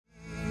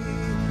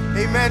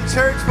Amen,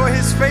 church, for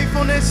his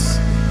faithfulness,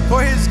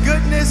 for his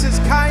goodness, his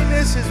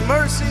kindness, his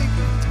mercy.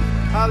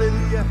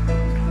 Hallelujah.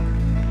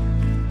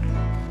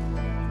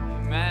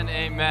 Amen,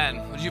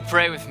 amen. Would you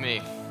pray with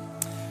me?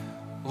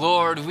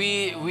 Lord,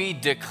 we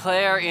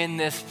declare in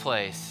this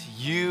place,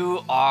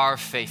 you are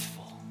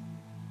faithful.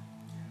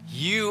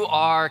 You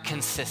are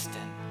consistent.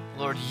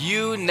 Lord,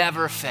 you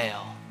never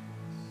fail.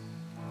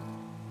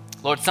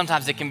 Lord,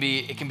 sometimes it can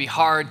be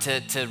hard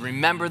to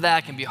remember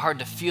that, it can be hard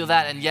to feel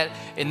that, and yet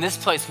in this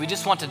place, we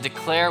just want to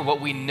declare what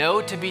we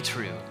know to be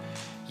true.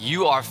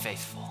 You are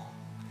faithful.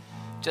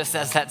 Just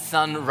as that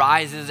sun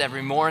rises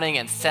every morning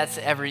and sets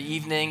every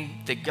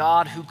evening, the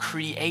God who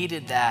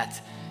created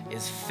that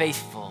is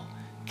faithful,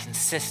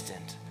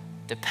 consistent,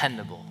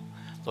 dependable.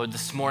 Lord,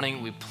 this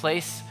morning we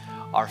place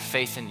our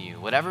faith in you.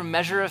 Whatever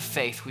measure of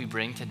faith we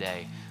bring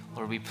today,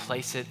 Lord, we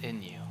place it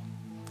in you.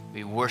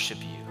 We worship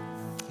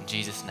you. In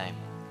Jesus' name.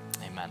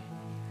 Amen.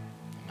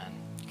 Amen.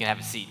 You can have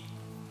a seat.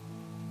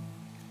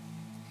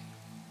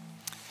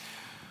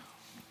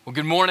 Well,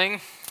 good morning.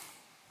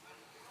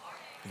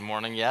 Good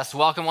morning, yes.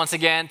 Welcome once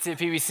again to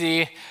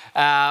PBC.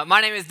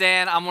 My name is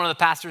Dan. I'm one of the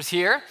pastors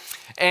here.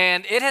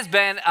 And it has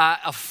been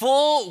a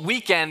full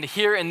weekend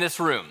here in this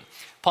room.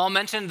 Paul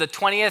mentioned the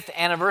 20th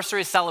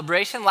anniversary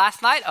celebration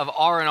last night of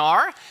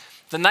R&R.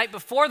 The night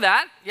before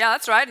that, yeah,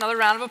 that's right, another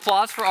round of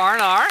applause for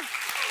R&R.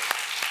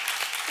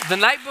 The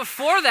night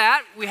before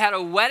that, we had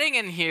a wedding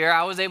in here.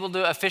 I was able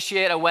to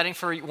officiate a wedding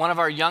for one of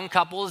our young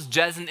couples,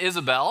 Jez and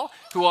Isabel,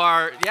 who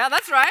are, yeah,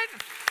 that's right,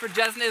 for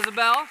Jez and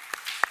Isabel.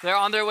 They're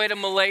on their way to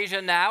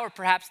Malaysia now, or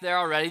perhaps they're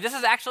already. This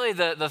is actually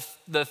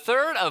the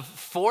third of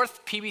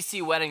fourth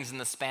PBC weddings in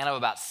the span of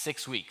about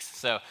 6 weeks.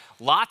 So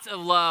lots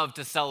of love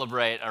to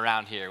celebrate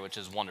around here, which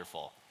is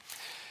wonderful.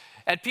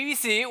 At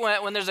PBC,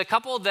 when there's a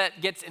couple that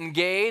gets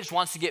engaged,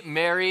 wants to get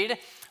married,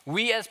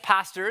 we as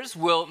pastors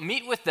will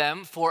meet with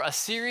them for a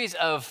series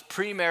of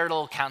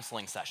premarital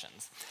counseling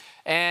sessions.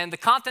 And the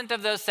content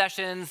of those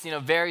sessions,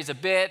 varies a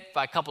bit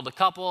by couple to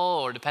couple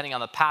or depending on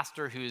the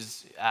pastor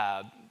who's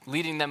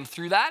leading them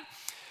through that.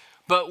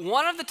 But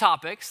one of the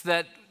topics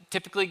that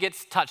typically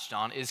gets touched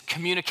on is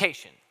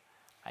communication.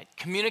 Right?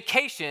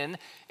 Communication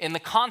in the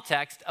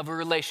context of a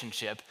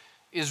relationship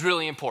is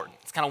really important.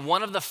 It's kind of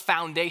one of the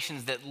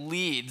foundations that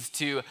leads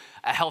to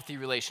a healthy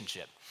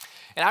relationship.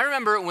 And I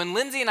remember when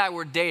Lindsay and I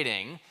were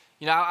dating,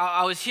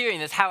 I was hearing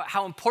this,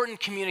 how important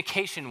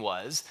communication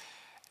was.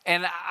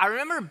 And I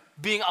remember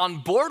being on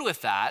board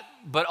with that,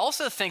 but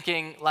also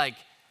thinking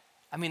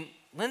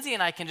Lindsay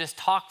and I can just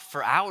talk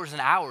for hours and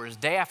hours,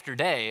 day after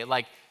day.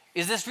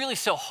 Is this really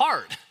so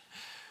hard?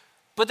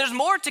 But there's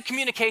more to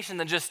communication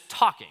than just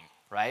talking,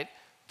 right?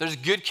 There's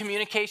good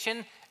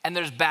communication and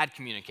there's bad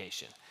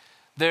communication.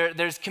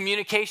 There's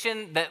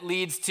communication that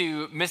leads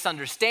to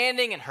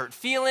misunderstanding and hurt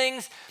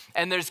feelings,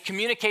 and there's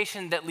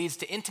communication that leads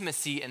to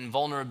intimacy and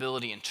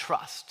vulnerability and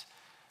trust.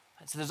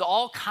 So there's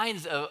all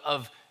kinds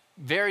of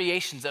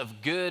variations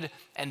of good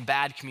and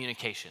bad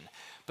communication.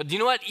 But do you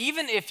know what?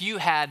 Even if you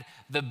had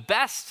the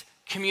best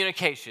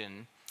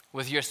communication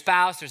with your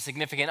spouse or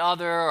significant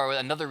other or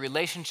another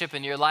relationship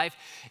in your life,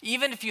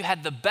 even if you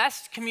had the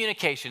best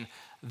communication,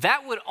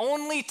 that would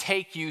only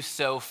take you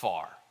so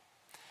far.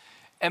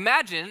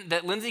 Imagine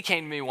that Lindsay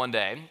came to me one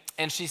day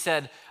and she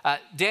said,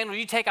 Dan, will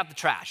you take out the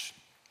trash?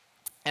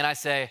 And I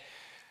say,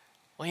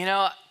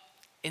 well,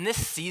 in this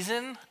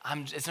season,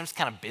 I'm just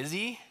kind of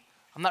busy.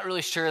 I'm not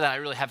really sure that I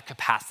really have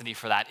capacity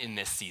for that in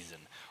this season.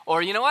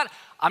 Or you know what?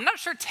 I'm not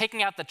sure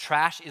taking out the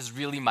trash is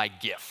really my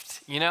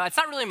gift. It's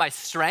not really my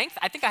strength.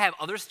 I think I have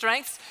other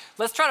strengths.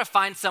 Let's try to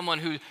find someone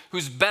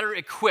who's better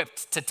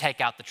equipped to take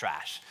out the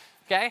trash,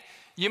 okay?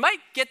 You might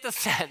get the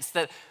sense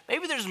that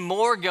maybe there's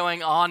more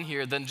going on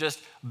here than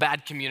just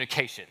bad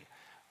communication,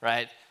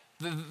 right?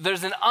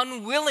 There's an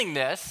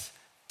unwillingness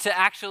to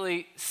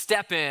actually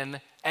step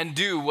in and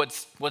do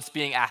what's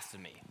being asked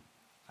of me,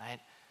 right?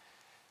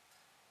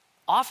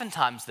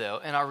 Oftentimes,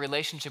 though, in our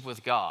relationship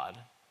with God,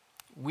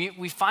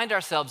 we find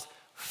ourselves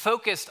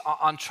focused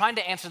on trying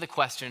to answer the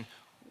question,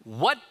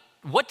 what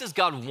does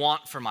God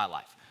want for my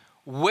life?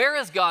 Where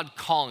is God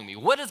calling me?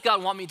 What does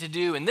God want me to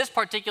do in this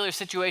particular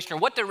situation? Or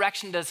what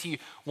direction does he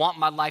want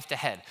my life to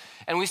head?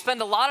 And we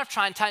spend a lot of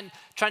time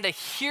trying to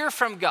hear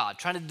from God,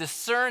 trying to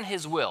discern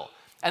his will.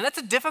 And that's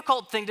a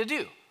difficult thing to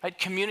do, right?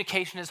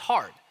 Communication is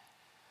hard.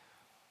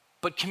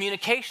 But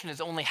communication is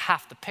only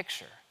half the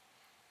picture.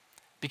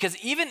 Because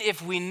even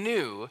if we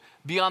knew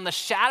beyond the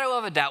shadow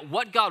of a doubt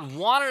what God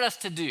wanted us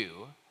to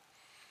do,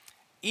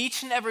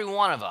 each and every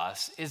one of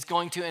us is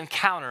going to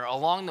encounter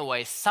along the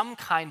way some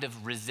kind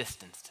of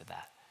resistance to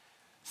that.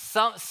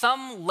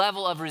 Some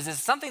level of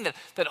resistance, something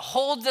that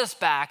holds us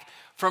back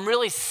from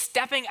really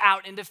stepping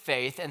out into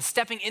faith and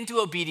stepping into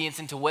obedience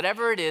into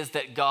whatever it is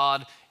that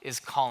God is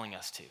calling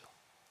us to.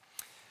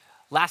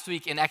 Last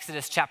week in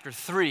Exodus chapter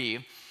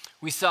 3,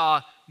 we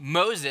saw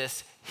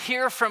Moses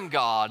hear from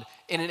God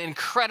in an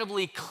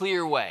incredibly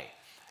clear way.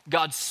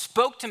 God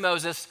spoke to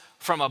Moses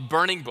from a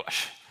burning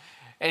bush,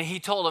 and he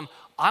told him,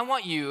 I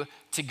want you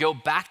to go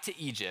back to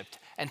Egypt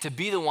and to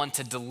be the one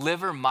to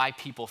deliver my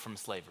people from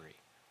slavery.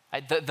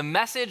 Right? The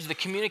message, the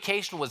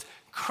communication was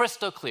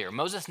crystal clear.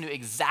 Moses knew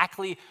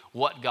exactly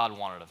what God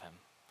wanted of him.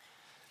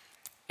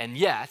 And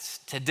yet,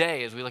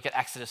 today, as we look at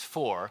Exodus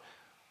 4,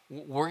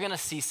 we're going to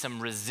see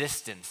some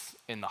resistance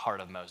in the heart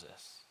of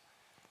Moses.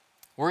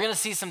 We're going to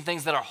see some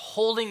things that are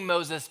holding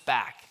Moses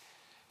back,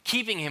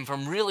 keeping him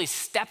from really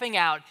stepping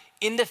out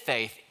into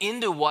faith,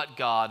 into what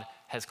God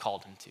has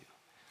called him to.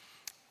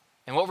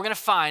 And what we're going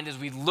to find as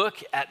we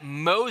look at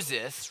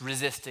Moses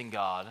resisting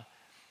God,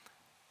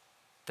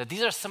 that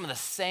these are some of the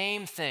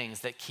same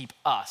things that keep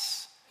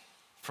us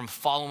from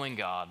following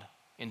God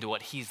into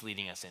what he's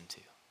leading us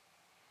into.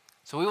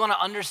 So we want to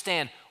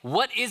understand,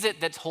 what is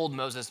it that's holding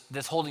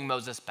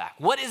Moses back?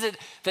 What is it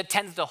that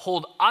tends to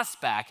hold us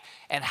back?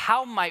 And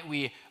how might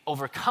we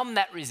overcome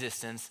that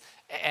resistance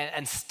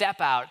and step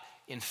out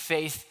in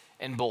faith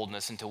and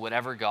boldness into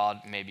whatever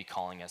God may be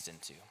calling us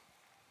into?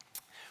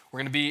 We're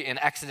going to be in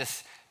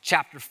Exodus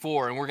chapter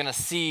 4, and we're going to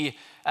see,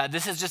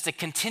 this is just a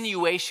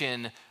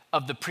continuation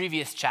of the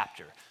previous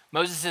chapter.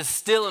 Moses is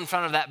still in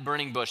front of that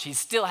burning bush. He's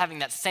still having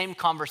that same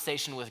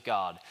conversation with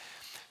God.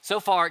 So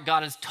far,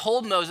 God has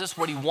told Moses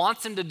what he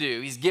wants him to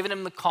do. He's given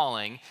him the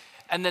calling.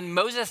 And then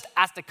Moses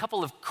asked a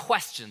couple of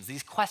questions,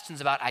 these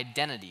questions about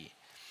identity.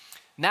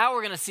 Now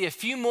we're going to see a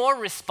few more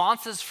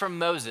responses from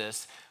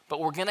Moses, but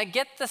we're going to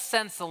get the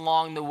sense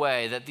along the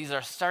way that these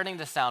are starting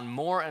to sound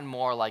more and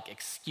more like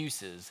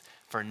excuses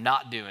for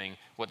not doing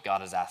what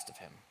God has asked of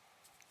him.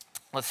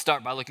 Let's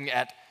start by looking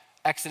at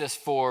Exodus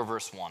 4,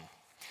 verse 1. It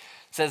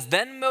says,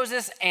 "Then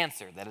Moses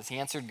answered," that is, he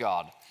answered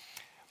God,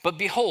 "but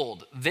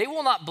behold, they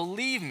will not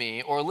believe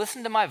me or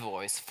listen to my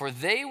voice, for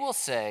they will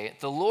say,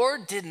 'The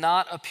Lord did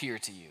not appear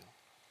to you.'"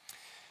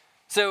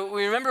 So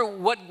we remember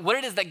what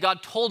it is that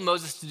God told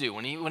Moses to do.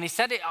 When he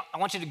said, "I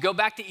want you to go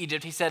back to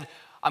Egypt," he said,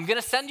 "I'm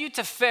going to send you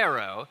to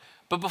Pharaoh,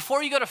 but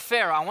before you go to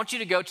Pharaoh, I want you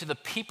to go to the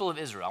people of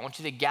Israel. I want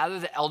you to gather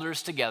the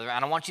elders together,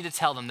 and I want you to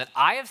tell them that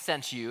I have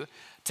sent you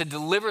to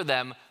deliver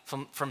them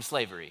from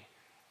slavery."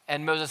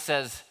 And Moses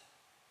says,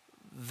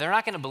 they're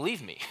not going to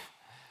believe me.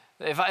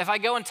 If I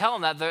go and tell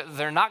them that,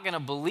 they're not going to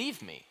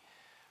believe me,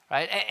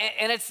 right?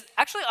 And it's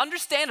actually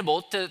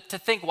understandable to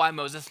think why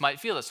Moses might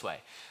feel this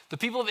way. The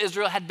people of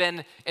Israel had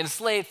been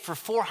enslaved for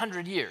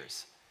 400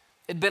 years.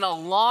 It'd been a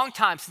long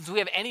time since we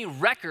have any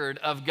record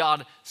of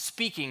God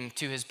speaking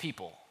to his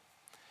people.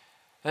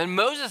 And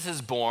Moses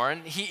is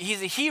born.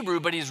 He's a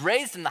Hebrew, but he's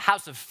raised in the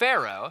house of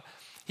Pharaoh.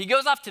 He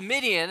goes off to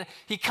Midian.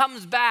 He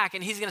comes back,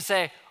 and he's going to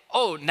say,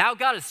 "Oh, now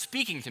God is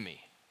speaking to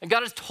me. And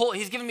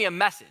he's giving me a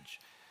message."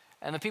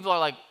 And the people are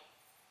like,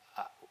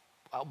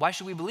 why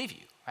should we believe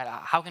you? Right?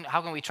 How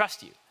can we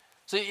trust you?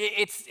 So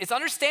it's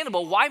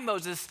understandable why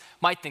Moses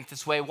might think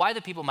this way, why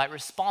the people might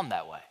respond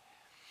that way.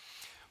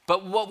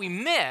 But what we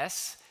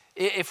miss,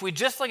 if we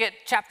just look at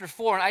chapter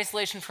 4 in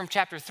isolation from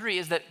chapter 3,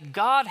 is that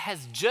God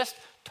has just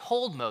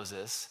told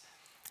Moses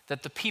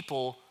that the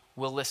people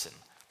will listen.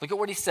 Look at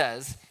what he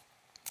says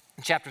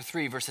in chapter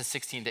 3, verses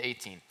 16 to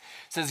 18. It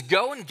says,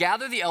 "Go and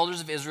gather the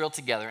elders of Israel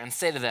together and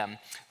say to them,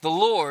 'The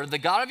Lord, the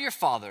God of your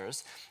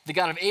fathers, the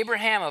God of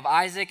Abraham, of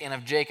Isaac, and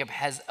of Jacob,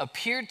 has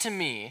appeared to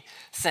me,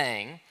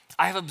 saying,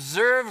 I have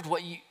observed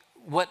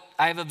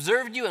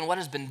you and what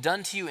has been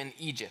done to you in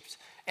Egypt.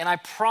 And I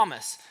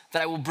promise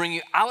that I will bring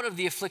you out of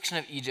the affliction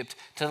of Egypt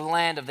to the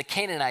land of the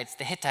Canaanites,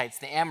 the Hittites,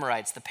 the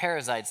Amorites, the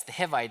Perizzites, the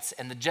Hivites,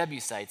 and the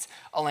Jebusites,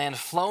 a land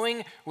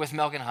flowing with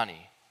milk and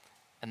honey.'"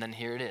 And then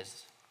here it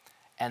is.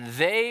 "And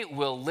they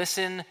will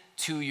listen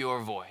to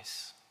your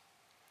voice."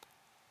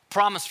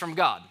 Promise from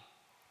God.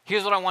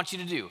 Here's what I want you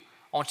to do.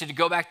 I want you to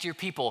go back to your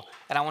people,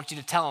 and I want you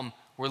to tell them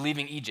we're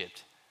leaving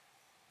Egypt.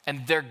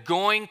 And they're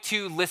going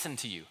to listen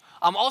to you.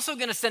 I'm also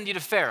going to send you to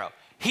Pharaoh.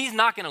 He's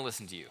not going to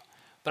listen to you.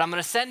 But I'm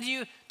going to send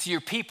you to your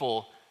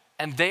people,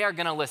 and they are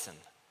going to listen.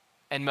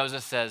 And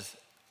Moses says,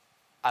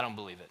 "I don't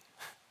believe it.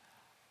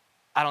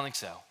 I don't think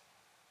so."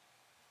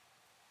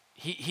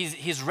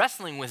 He's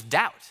wrestling with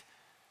doubt.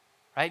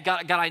 Right?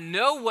 God, I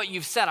know what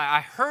you've said.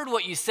 I heard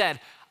what you said.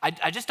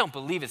 I just don't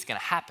believe it's going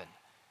to happen.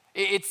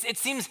 It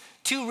seems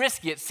too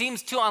risky. It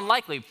seems too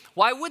unlikely.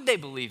 Why would they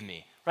believe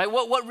me? Right?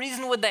 What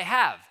reason would they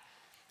have?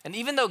 And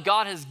even though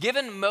God has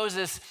given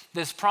Moses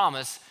this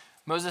promise,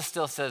 Moses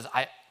still says,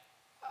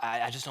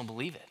 I just don't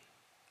believe it.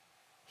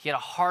 He had a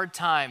hard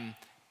time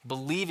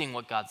believing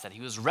what God said.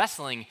 He was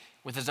wrestling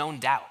with his own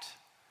doubt.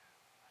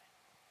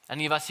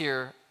 Any of us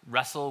here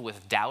wrestle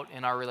with doubt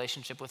in our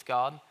relationship with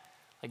God?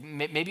 Like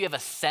maybe you have a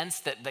sense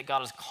that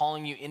God is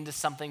calling you into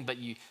something, but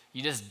you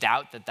just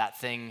doubt that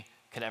thing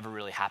could ever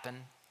really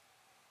happen.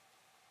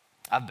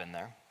 I've been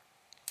there.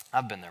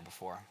 I've been there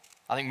before.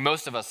 I think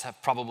most of us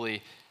have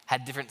probably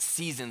had different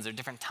seasons or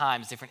different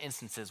times, different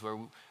instances where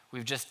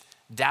we've just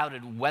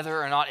doubted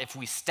whether or not if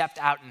we stepped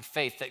out in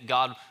faith that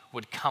God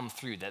would come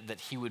through,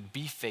 that he would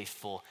be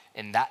faithful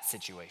in that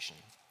situation.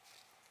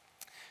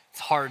 It's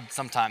hard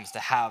sometimes to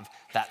have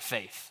that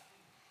faith.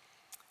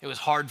 It was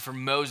hard for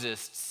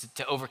Moses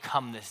to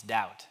overcome this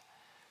doubt.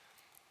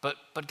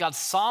 But God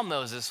saw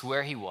Moses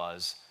where he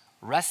was,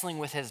 wrestling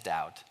with his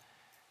doubt,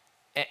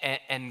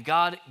 and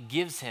God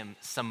gives him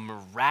some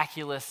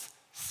miraculous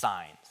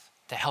signs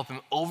to help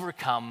him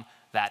overcome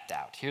that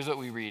doubt. Here's what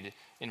we read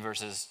in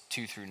verses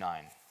 2 through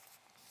 9.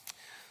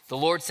 The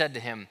Lord said to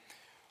him,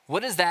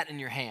 "What is that in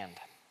your hand?"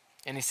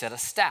 And he said, "A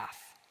staff."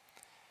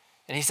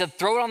 And he said,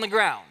 "Throw it on the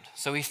ground."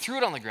 So he threw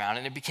it on the ground,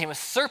 and it became a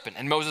serpent,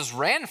 and Moses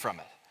ran from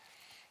it.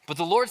 But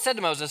the Lord said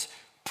to Moses,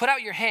 "Put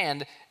out your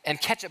hand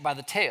and catch it by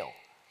the tail."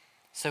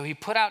 So he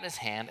put out his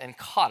hand and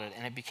caught it,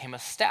 and it became a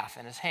staff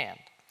in his hand,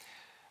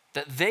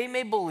 that they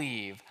may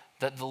believe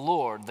that the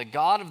Lord, the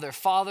God of their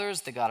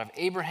fathers, the God of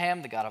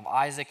Abraham, the God of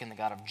Isaac, and the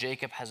God of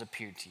Jacob, has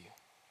appeared to you.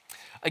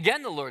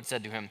 Again, the Lord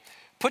said to him,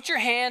 "Put your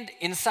hand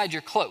inside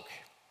your cloak."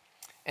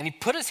 And he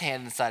put his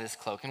hand inside his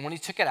cloak, and when he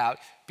took it out,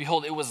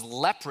 behold, it was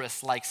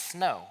leprous like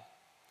snow.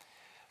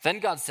 Then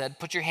God said,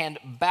 "Put your hand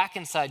back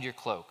inside your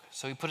cloak."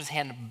 So he put his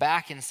hand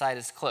back inside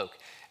his cloak,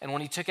 and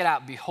when he took it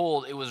out,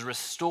 behold, it was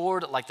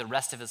restored like the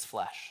rest of his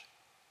flesh.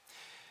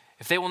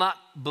 If they will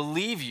not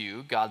believe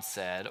you, God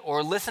said,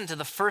 or listen to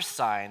the first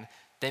sign,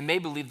 they may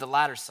believe the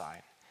latter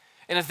sign.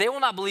 And if they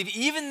will not believe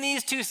even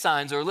these two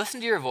signs or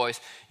listen to your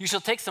voice, you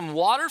shall take some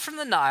water from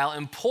the Nile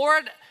and pour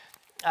it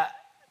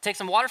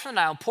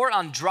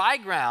on dry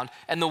ground,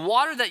 and the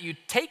water that you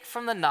take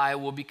from the Nile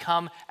will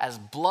become as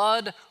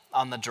blood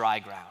on the dry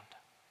ground.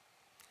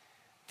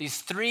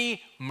 These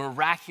three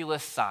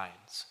miraculous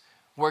signs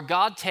where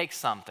God takes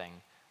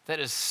something that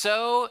is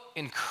so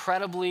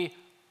incredibly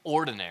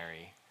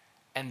ordinary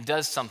and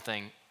does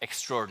something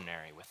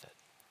extraordinary with it.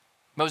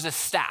 Moses'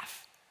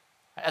 staff.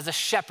 As a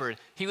shepherd,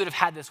 he would have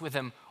had this with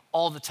him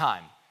all the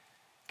time.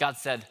 God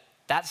said,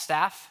 "That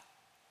staff,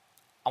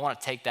 I want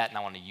to take that and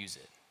I want to use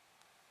it."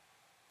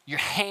 Your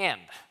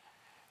hand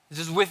is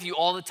just with you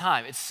all the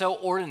time. It's so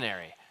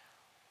ordinary.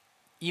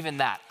 Even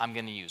that I'm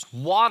going to use.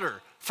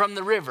 Water from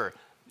the river,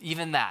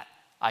 even that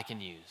I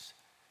can use.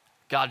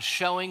 God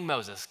showing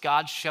Moses,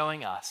 God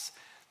showing us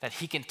that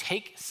he can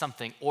take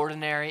something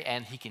ordinary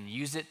and he can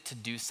use it to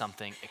do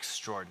something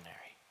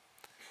extraordinary.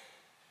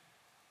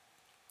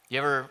 You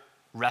ever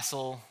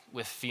wrestle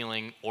with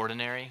feeling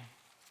ordinary?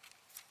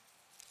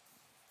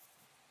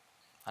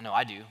 I know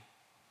I do.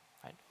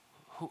 Right?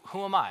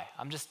 Who am I?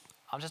 I'm just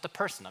a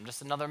person. I'm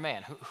just another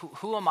man.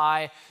 Who am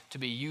I to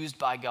be used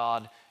by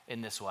God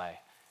in this way?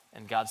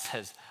 And God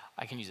says,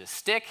 I can use a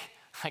stick,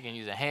 I can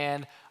use a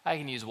hand, I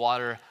can use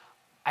water,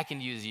 I can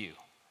use you.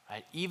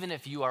 Right? Even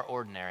if you are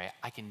ordinary,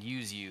 I can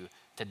use you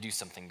to do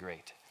something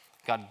great.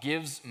 God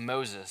gives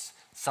Moses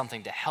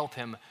something to help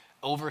him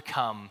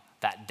overcome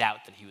that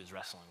doubt that he was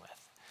wrestling with.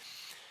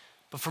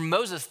 But for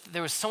Moses,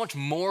 there was so much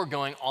more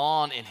going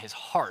on in his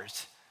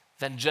heart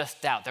than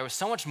just doubt. There was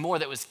so much more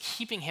that was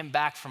keeping him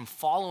back from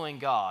following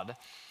God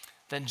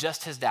than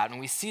just his doubt. And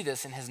we see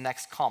this in his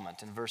next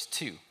comment in verse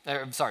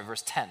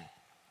 10.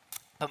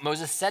 But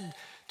Moses said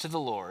to the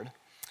Lord,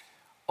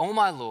 "O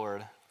my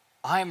Lord,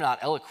 I am not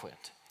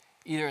eloquent,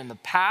 either in the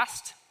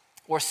past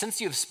or since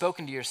you have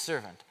spoken to your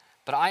servant,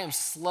 but I am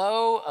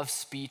slow of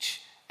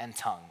speech and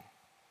tongue."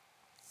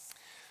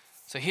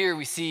 So here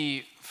we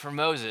see for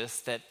Moses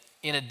that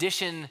in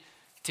addition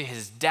to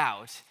his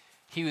doubt,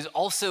 he was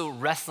also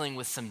wrestling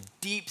with some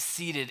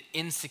deep-seated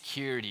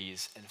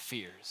insecurities and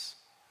fears.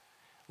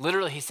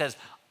 Literally, he says,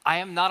 I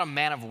am not a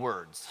man of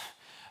words.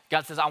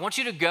 God says, I want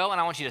you to go and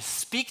I want you to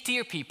speak to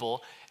your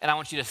people and I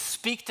want you to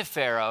speak to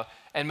Pharaoh.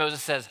 And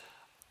Moses says,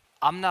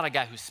 I'm not a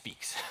guy who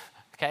speaks,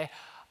 okay?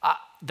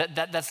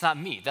 That's not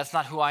me. That's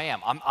not who I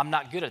am. I'm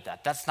not good at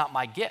that. That's not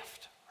my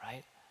gift,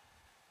 right?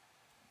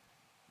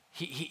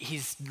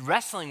 He's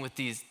wrestling with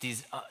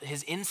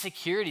his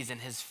insecurities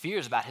and his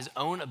fears about his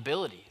own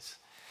abilities.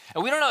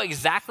 And we don't know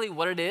exactly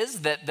what it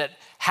is that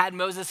had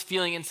Moses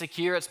feeling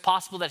insecure. It's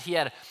possible that he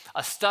had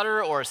a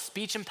stutter or a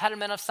speech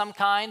impediment of some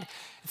kind.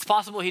 It's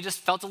possible he just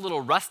felt a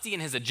little rusty in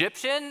his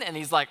Egyptian, and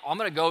he's like, I'm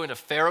going to go into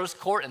Pharaoh's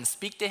court and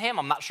speak to him.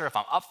 I'm not sure if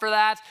I'm up for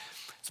that.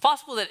 It's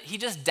possible that he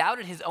just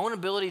doubted his own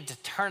ability to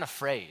turn a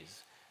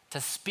phrase, to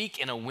speak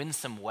in a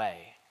winsome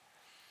way.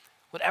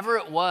 Whatever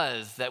it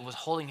was that was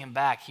holding him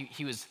back,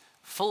 he was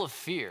full of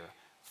fear,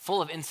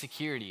 full of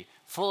insecurity,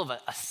 full of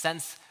a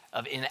sense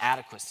of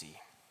inadequacy.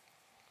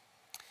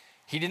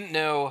 He didn't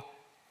know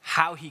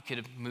how he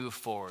could move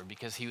forward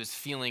because he was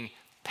feeling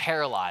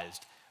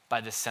paralyzed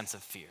by this sense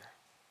of fear.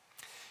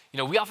 You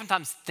know, we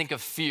oftentimes think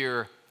of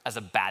fear as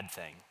a bad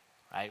thing,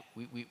 right?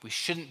 We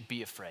shouldn't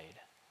be afraid.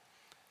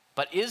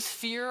 But is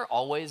fear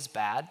always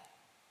bad?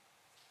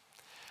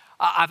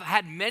 I've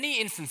had many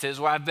instances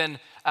where I've been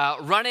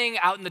running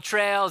out in the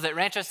trails at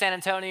Rancho San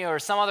Antonio or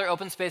some other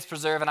open space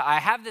preserve, and I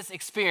have this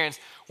experience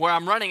where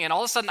I'm running and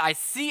all of a sudden I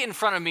see in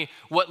front of me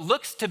what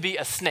looks to be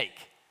a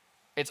snake.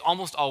 It's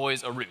almost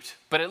always a root,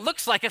 but it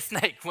looks like a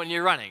snake when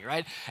you're running,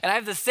 right? And I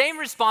have the same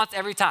response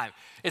every time.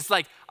 It's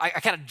like I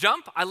kind of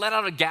jump, I let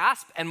out a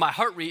gasp, and my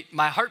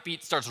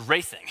heartbeat starts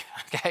racing,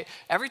 okay?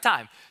 Every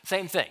time,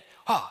 same thing.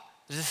 Oh,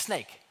 there's a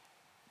snake.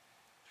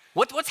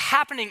 What's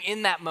happening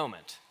in that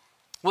moment?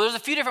 Well, there's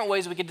a few different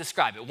ways we could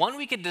describe it. One,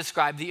 we could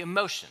describe the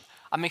emotion.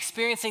 I'm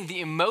experiencing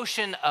the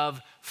emotion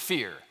of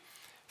fear.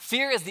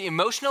 Fear is the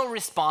emotional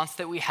response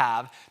that we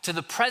have to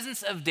the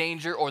presence of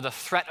danger or the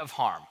threat of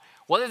harm,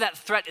 whether that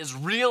threat is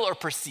real or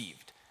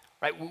perceived.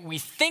 right? We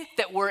think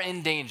that we're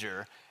in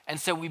danger, and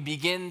so we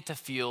begin to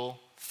feel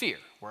fear.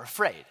 We're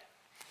afraid.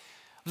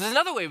 There's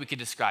another way we could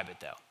describe it,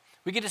 though.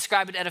 We could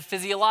describe it at a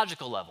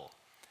physiological level.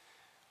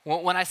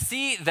 When I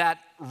see that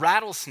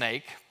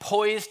rattlesnake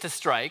poised to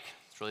strike,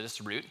 it's really just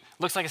a root,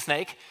 looks like a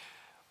snake,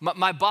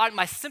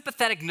 my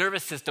sympathetic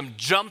nervous system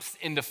jumps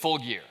into full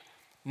gear.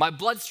 My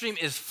bloodstream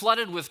is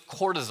flooded with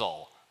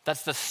cortisol.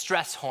 That's the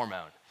stress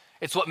hormone.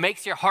 It's what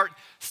makes your heart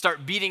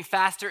start beating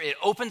faster. It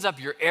opens up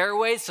your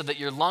airways so that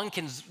your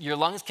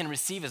lungs can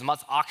receive as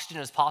much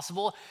oxygen as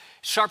possible.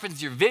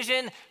 Sharpens your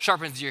vision,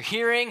 sharpens your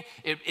hearing.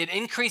 It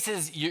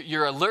increases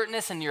your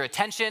alertness and your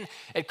attention.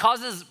 It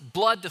causes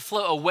blood to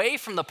flow away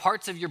from the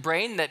parts of your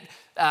brain that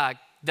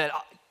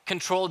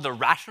control the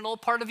rational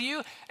part of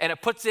you, and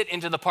it puts it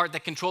into the part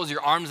that controls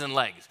your arms and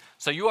legs.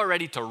 So you are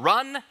ready to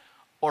run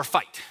or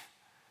fight.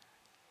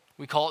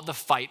 We call it the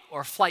fight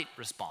or flight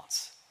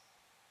response.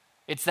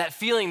 It's that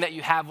feeling that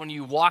you have when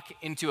you walk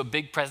into a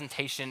big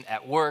presentation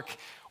at work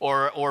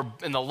or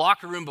in the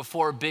locker room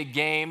before a big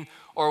game,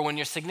 or when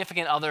your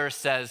significant other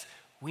says,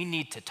 "We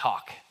need to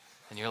talk."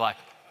 And you're like,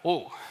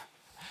 "Whoa."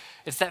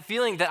 It's that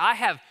feeling that I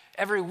have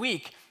every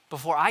week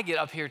before I get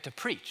up here to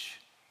preach.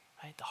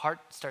 Right? The heart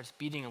starts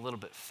beating a little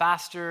bit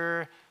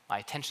faster, my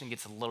attention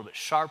gets a little bit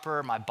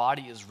sharper, my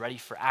body is ready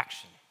for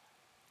action.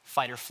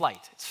 Fight or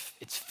flight.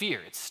 It's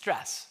fear, it's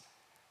stress.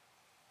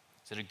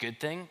 Is it a good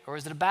thing or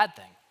is it a bad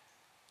thing?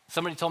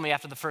 Somebody told me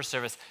after the first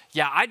service,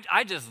 "Yeah,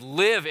 I just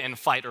live in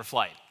fight or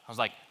flight." I was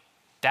like,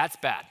 "That's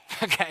bad,"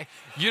 okay?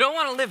 You don't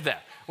want to live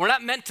there. We're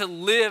not meant to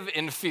live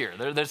in fear.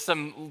 There's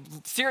some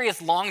serious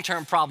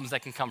long-term problems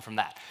that can come from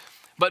that.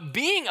 But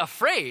being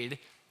afraid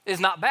is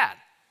not bad,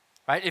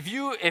 right? If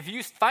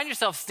you find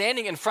yourself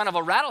standing in front of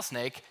a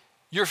rattlesnake,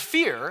 your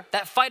fear,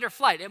 that fight or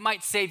flight, it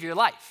might save your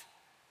life.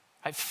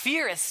 Right?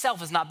 Fear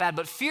itself is not bad,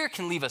 but fear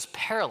can leave us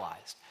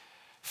paralyzed.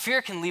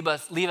 Fear can leave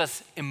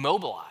us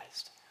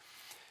immobilized.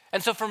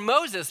 And so for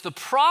Moses, the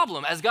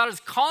problem, as God is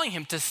calling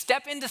him to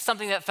step into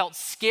something that felt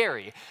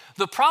scary,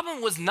 the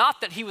problem was not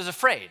that he was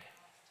afraid.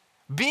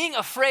 Being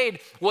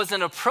afraid was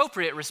an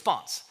appropriate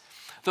response.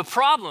 The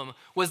problem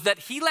was that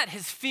he let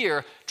his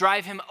fear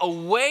drive him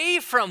away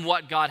from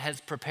what God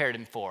has prepared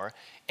him for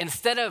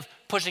instead of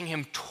pushing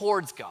him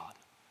towards God.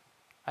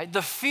 Right?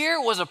 The fear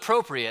was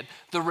appropriate.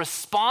 The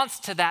response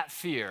to that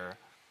fear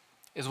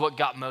is what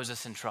got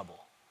Moses in trouble.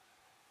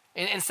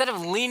 Instead of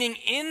leaning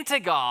into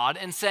God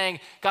and saying,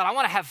 "God, I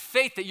want to have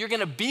faith that you're going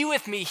to be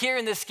with me here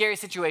in this scary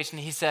situation,"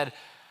 he said,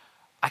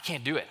 "I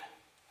can't do it.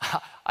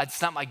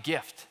 It's not my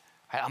gift.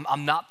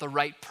 I'm not the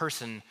right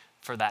person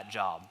for that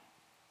job."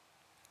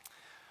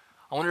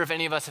 I wonder if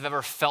any of us have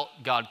ever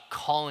felt God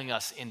calling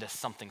us into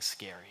something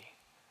scary,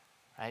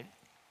 right?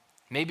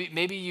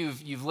 Maybe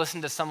you've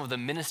listened to some of the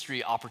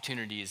ministry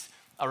opportunities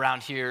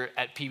around here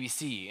at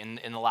PBC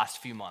in the last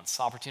few months.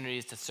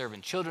 Opportunities to serve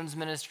in children's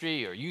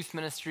ministry or youth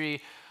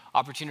ministry,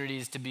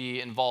 opportunities to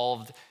be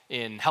involved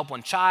in Help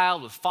One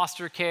Child with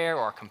foster care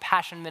or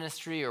compassion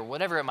ministry or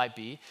whatever it might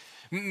be.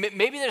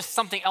 Maybe there's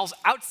something else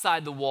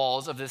outside the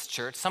walls of this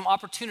church, some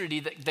opportunity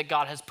that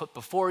God has put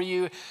before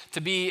you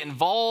to be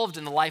involved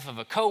in the life of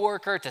a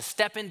coworker, to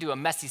step into a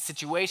messy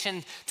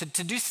situation, to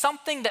do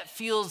something that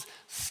feels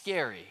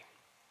scary.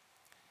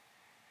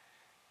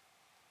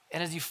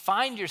 And as you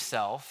find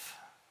yourself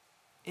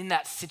in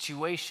that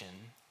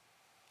situation,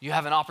 you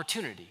have an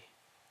opportunity.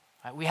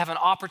 Right? We have an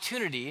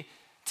opportunity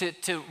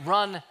to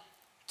run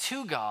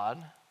to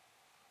God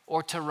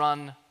or to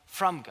run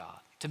from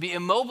God, to be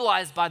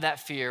immobilized by that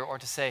fear or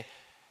to say,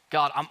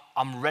 "God,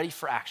 I'm ready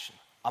for action.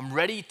 I'm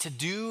ready to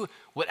do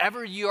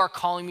whatever you are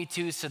calling me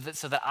to so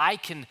that I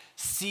can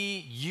see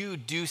you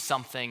do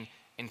something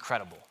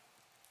incredible."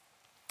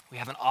 We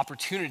have an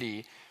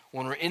opportunity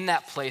when we're in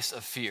that place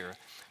of fear,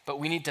 but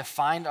we need to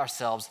find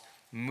ourselves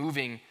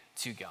moving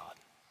to God.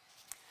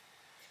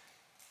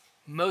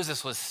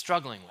 Moses was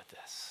struggling with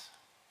this.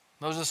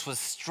 Moses was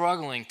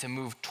struggling to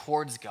move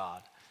towards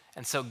God.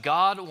 And so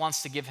God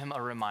wants to give him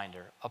a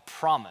reminder, a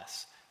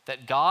promise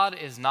that God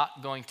is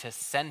not going to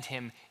send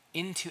him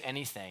into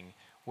anything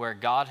where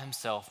God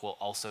himself will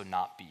also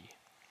not be.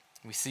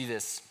 We see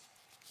this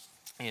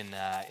in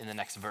the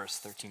next verse,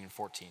 13 and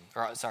 14,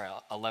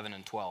 11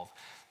 and 12.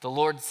 The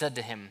Lord said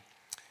to him,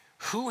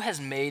 "Who has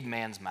made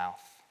man's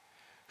mouth?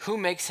 Who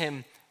makes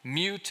him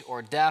mute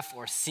or deaf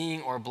or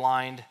seeing or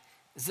blind?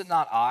 Is it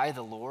not I,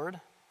 the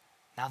Lord?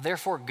 Now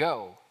therefore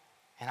go,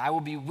 and I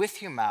will be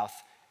with your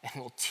mouth and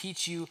will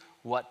teach you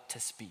what to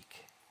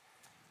speak."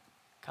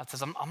 God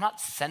says, I'm not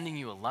sending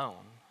you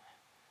alone.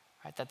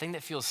 Right? That thing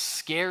that feels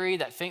scary,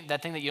 that thing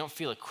that you don't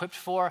feel equipped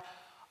for,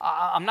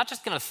 I'm not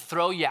just going to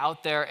throw you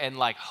out there and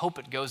hope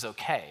it goes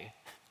okay.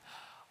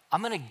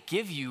 I'm going to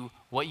give you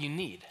what you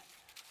need.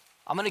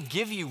 I'm going to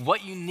give you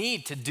what you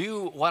need to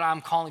do what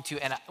I'm calling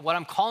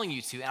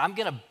you to, and I'm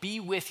going to be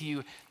with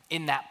you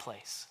in that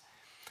place.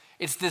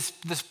 It's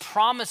this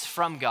promise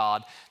from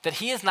God that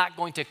he is not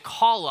going to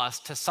call us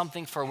to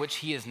something for which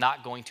he is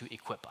not going to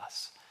equip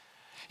us.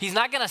 He's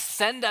not going to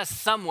send us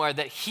somewhere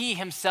that he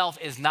himself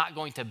is not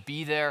going to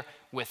be there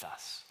with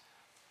us.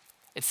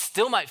 It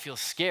still might feel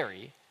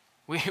scary.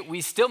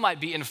 We still might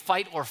be in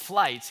fight or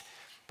flight,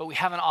 but we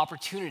have an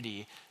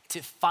opportunity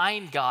to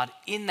find God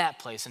in that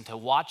place and to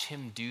watch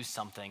him do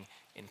something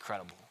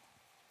incredible.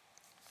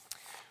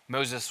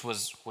 Moses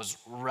was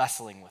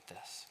wrestling with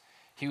this.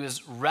 He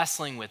was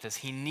wrestling with this.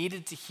 He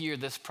needed to hear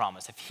this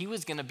promise. If he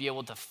was going to be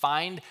able to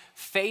find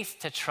faith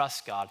to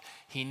trust God,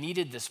 he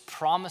needed this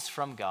promise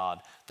from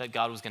God that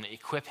God was going to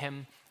equip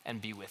him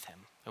and be with him.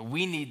 And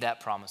we need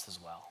that promise as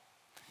well.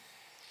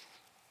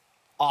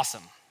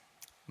 Awesome.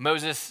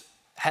 Moses,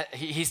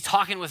 he's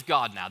talking with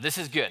God now. This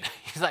is good.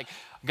 He's like,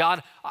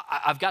 God,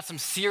 I've got some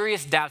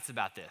serious doubts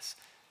about this.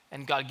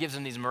 And God gives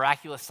him these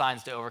miraculous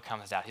signs to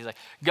overcome his doubt. He's like,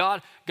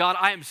 God,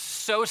 I am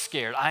so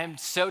scared. I am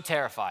so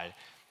terrified.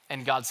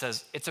 And God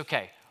says, it's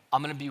okay.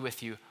 I'm going to be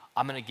with you.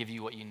 I'm going to give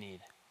you what you need.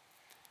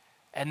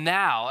 And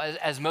now,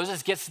 as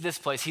Moses gets to this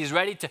place, he's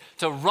ready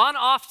to run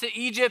off to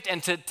Egypt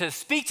and to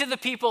speak to the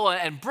people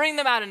and bring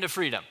them out into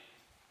freedom.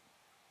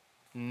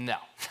 No.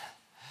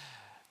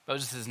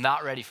 Moses is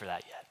not ready for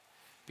that yet,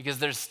 because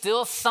there's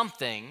still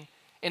something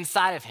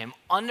inside of him,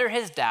 under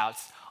his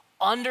doubts,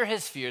 under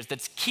his fears,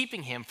 that's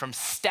keeping him from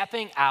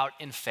stepping out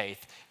in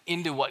faith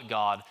into what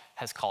God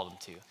has called him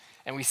to.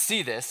 And we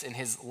see this in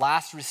his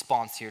last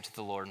response here to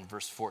the Lord in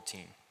verse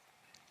 13.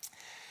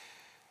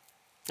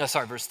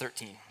 Verse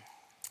 13.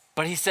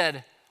 But he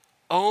said,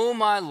 "Oh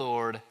my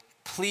Lord,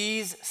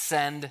 please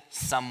send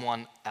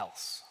someone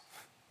else."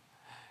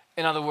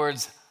 In other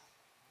words,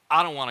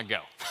 I don't want to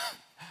go.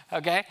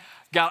 Okay?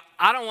 God,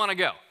 I don't want to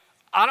go.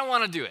 I don't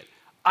want to do it.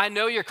 I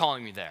know you're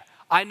calling me there.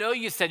 I know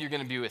you said you're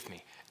going to be with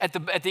me. At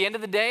the end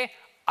of the day,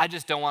 I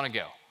just don't want to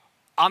go.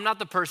 I'm not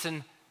the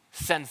person.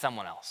 Send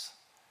someone else.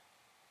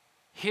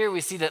 Here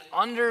we see that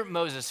under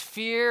Moses'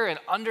 fear and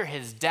under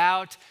his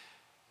doubt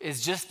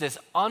is just this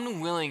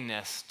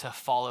unwillingness to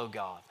follow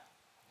God,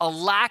 a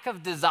lack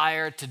of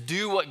desire to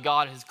do what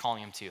God is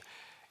calling him to.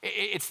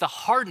 It's the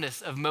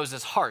hardness of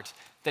Moses' heart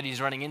that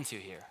he's running into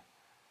here.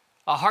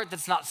 A heart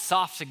that's not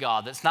soft to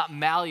God, that's not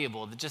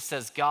malleable, that just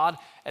says, God,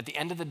 at the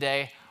end of the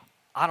day,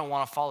 I don't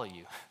want to follow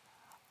you.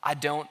 I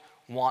don't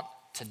want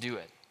to do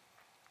it.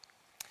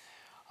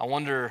 I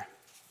wonder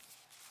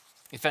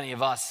if any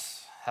of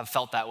us have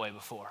felt that way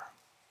before.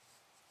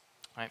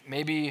 Right?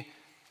 Maybe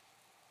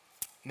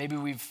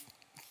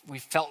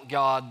we've felt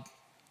God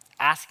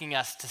asking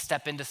us to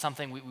step into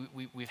something.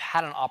 We've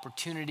had an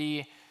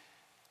opportunity,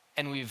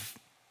 and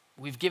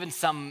we've given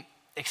some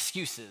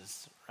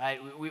excuses. Right?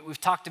 We've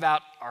talked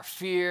about our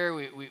fear.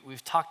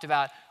 We've talked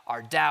about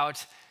our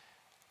doubt,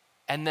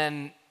 and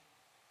then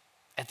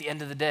at the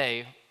end of the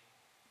day,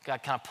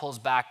 God kind of pulls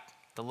back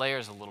the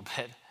layers a little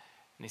bit, and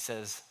he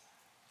says,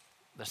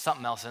 "There's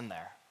something else in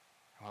there."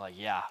 And we're like,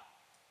 "Yeah,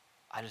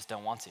 I just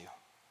don't want to."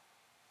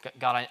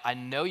 God, I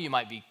know you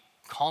might be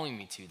calling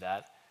me to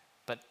that,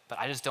 but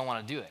I just don't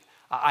want to do it.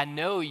 I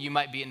know you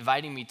might be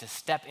inviting me to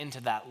step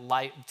into that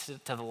life,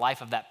 to the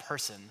life of that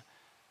person,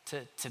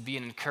 to be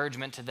an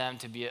encouragement to them,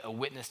 to be a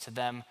witness to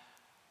them.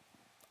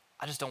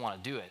 I just don't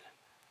want to do it.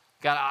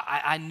 God,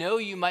 I know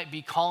you might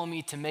be calling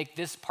me to make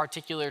this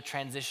particular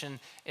transition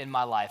in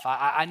my life.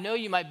 I know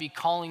you might be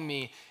calling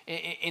me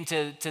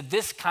into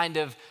this kind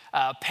of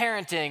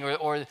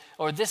parenting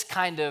or this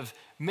kind of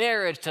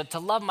marriage, to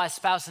love my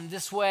spouse in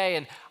this way.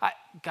 And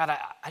God,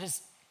 I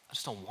just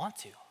don't want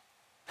to.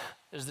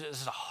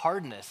 There's a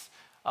hardness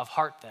of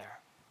heart there.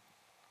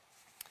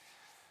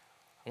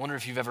 I wonder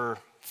if you've ever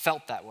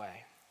felt that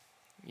way,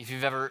 if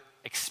you've ever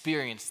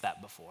experienced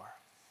that before.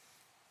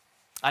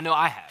 I know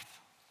I have.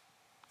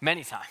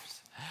 Many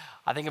times.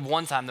 I think of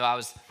one time, though, I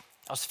was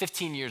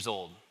 15 years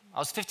old. I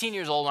was 15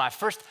 years old when I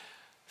first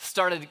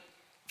started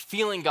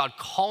feeling God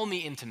call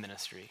me into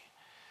ministry.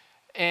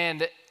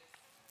 And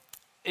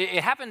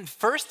it happened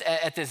first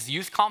at this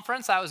youth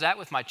conference I was at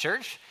with my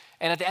church.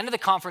 And at the end of the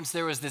conference,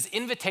 there was this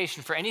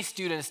invitation for any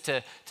students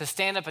to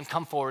stand up and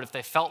come forward if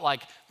they felt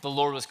like the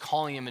Lord was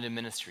calling them into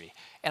ministry.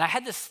 And I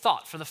had this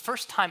thought, for the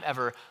first time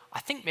ever,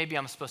 I think maybe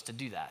I'm supposed to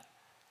do that.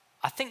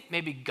 I think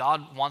maybe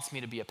God wants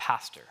me to be a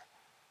pastor.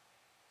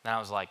 And I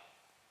was like,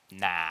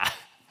 nah,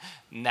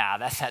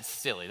 that's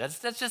silly. That's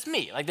just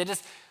me. Like they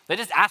just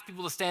ask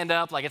people to stand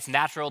up. Like it's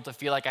natural to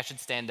feel like I should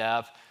stand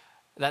up.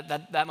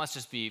 That must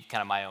just be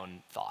kind of my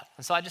own thought.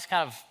 And so I just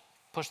kind of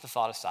pushed the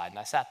thought aside and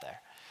I sat there.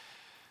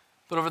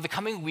 But over the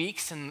coming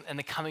weeks and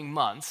the coming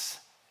months,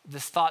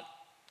 this thought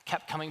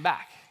kept coming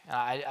back. And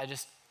I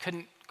just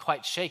couldn't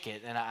quite shake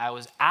it. And I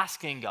was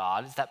asking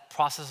God, it's that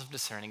process of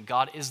discerning,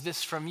 God, is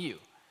this from you?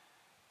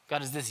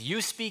 God, is this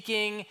you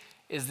speaking?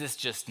 Is this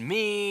just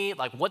me?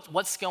 Like,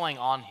 what's going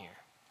on here?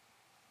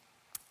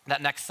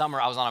 That next summer,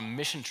 I was on a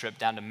mission trip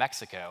down to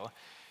Mexico,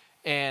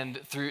 and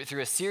through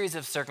a series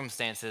of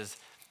circumstances,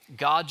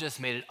 God just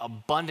made it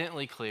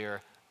abundantly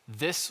clear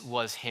this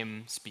was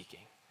him speaking.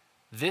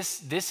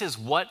 This is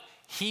what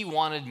he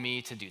wanted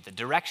me to do, the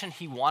direction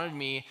he wanted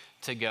me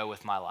to go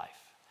with my life.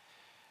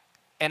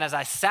 And as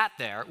I sat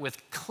there with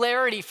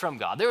clarity from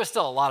God, there was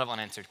still a lot of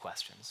unanswered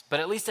questions,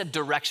 but at least a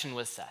direction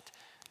was set.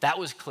 That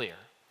was clear.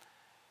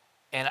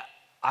 And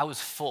I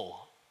was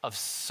full of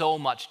so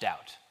much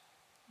doubt.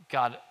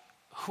 God,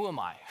 who am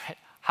I?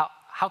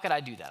 how could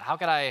I do that? How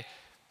could I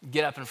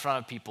get up in front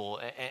of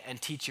people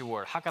and teach your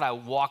word? How could I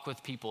walk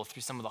with people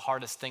through some of the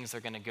hardest things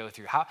they're going to go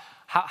through?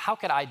 How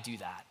could I do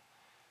that?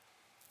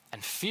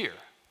 And fear.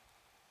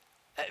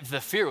 The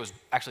fear was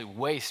actually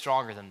way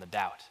stronger than the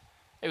doubt.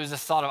 It was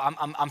this thought of,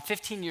 I'm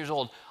 15 years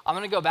old. I'm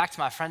going to go back to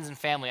my friends and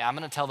family. I'm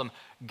going to tell them,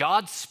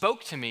 God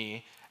spoke to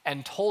me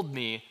and told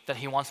me that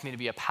he wants me to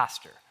be a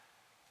pastor.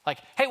 Like,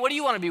 hey, what do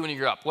you want to be when you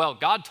grow up? Well,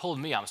 God told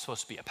me I'm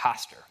supposed to be a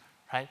pastor,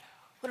 right?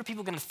 What are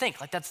people going to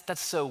think? Like, that's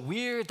so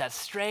weird, that's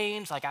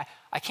strange. Like,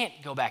 I can't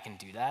go back and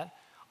do that.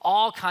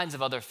 All kinds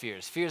of other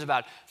fears. Fears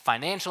about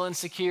financial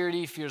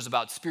insecurity, fears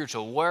about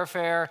spiritual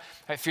warfare,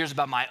 right? Fears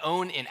about my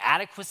own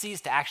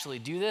inadequacies to actually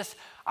do this.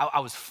 I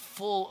was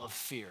full of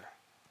fear.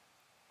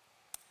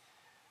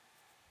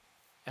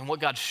 And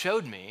what God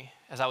showed me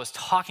as I was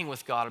talking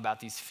with God about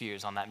these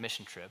fears on that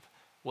mission trip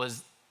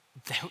was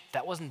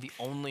that wasn't the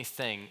only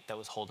thing that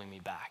was holding me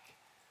back.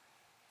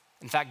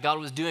 In fact, God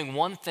was doing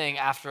one thing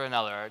after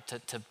another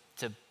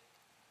to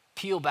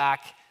peel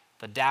back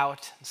the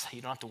doubt and say,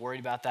 you don't have to worry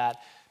about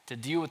that, to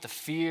deal with the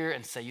fear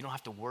and say, you don't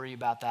have to worry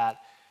about that.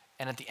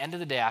 And at the end of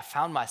the day, I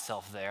found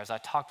myself there as I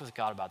talked with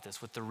God about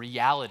this with the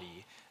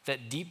reality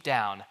that deep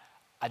down,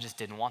 I just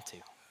didn't want to.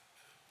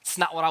 It's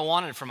not what I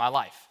wanted for my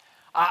life.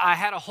 I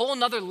had a whole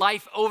nother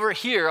life over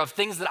here of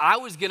things that I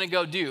was going to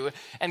go do.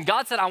 And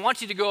God said, I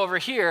want you to go over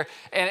here.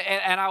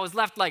 And I was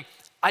left like,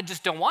 I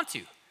just don't want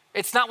to.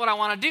 It's not what I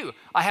want to do.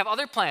 I have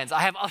other plans. I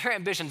have other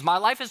ambitions. My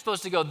life is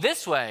supposed to go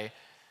this way.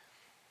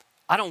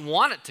 I don't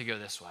want it to go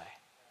this way.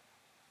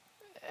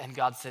 And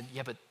God said,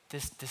 yeah, but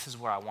this is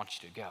where I want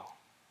you to go.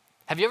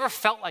 Have you ever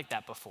felt like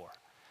that before?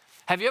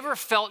 Have you ever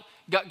felt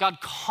God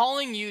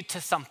calling you to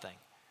something?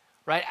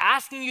 Right?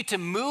 Asking you to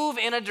move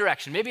in a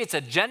direction. Maybe it's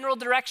a general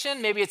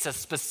direction. Maybe it's a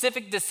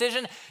specific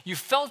decision. You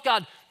felt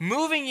God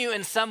moving you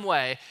in some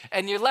way,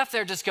 and you're left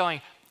there just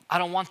going, I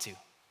don't want to.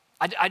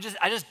 I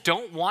just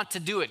don't want to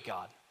do it,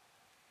 God.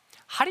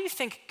 How do you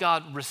think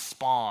God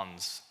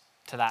responds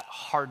to that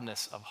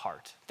hardness of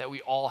heart that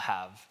we all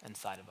have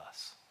inside of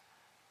us?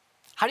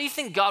 How do you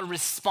think God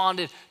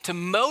responded to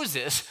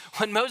Moses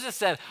when Moses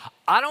said,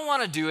 I don't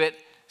want to do it,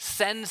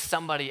 send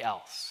somebody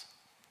else?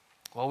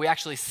 Well, we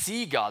actually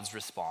see God's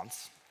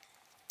response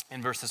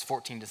in verses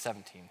 14 to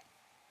 17.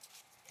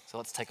 So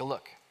let's take a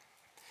look.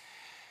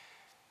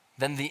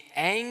 Then the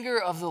anger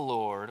of the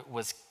Lord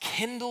was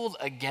kindled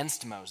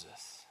against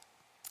Moses,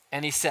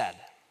 and he said,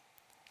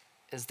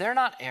 is there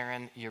not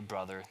Aaron, your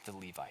brother, the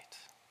Levite?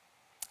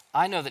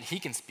 I know that he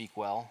can speak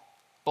well.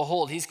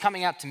 Behold, he's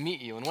coming out to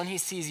meet you, and when he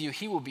sees you,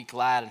 he will be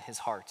glad in his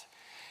heart.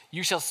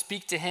 You shall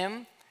speak to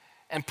him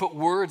and put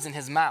words in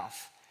his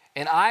mouth.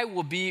 And I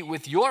will be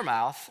with your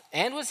mouth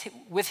and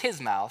with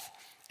his mouth,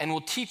 and will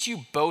teach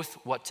you both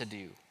what to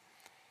do.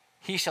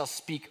 He shall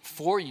speak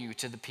for you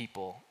to the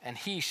people, and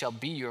he shall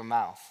be your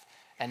mouth,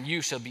 and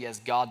you shall be as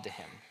God to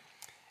him.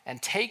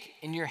 And take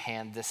in your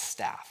hand this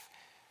staff,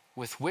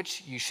 with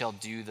which you shall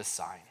do the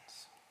signs.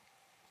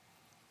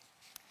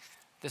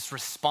 This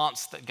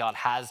response that God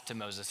has to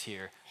Moses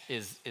here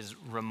is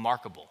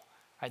remarkable.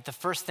 Right? The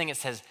first thing it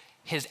says,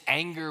 his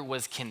anger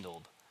was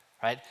kindled.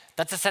 Right?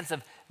 That's a sense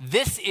of,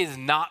 this is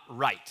not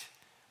right.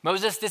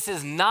 Moses, this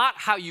is not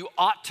how you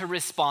ought to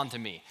respond to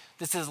me.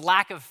 This is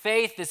lack of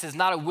faith. This is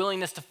not a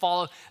willingness to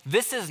follow.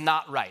 This is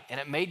not right. And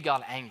it made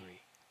God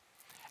angry.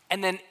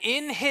 And then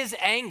in his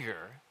anger,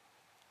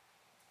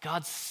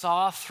 God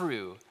saw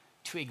through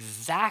to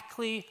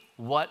exactly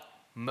what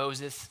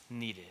Moses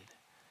needed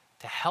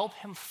to help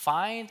him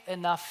find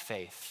enough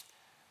faith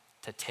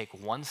to take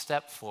one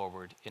step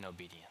forward in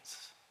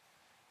obedience.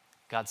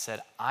 God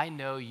said, I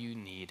know you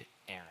need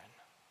Aaron.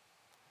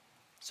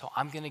 So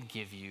I'm going to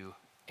give you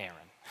Aaron.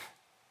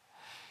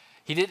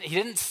 He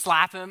didn't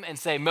slap him and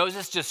say,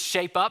 Moses, just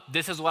shape up.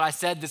 This is what I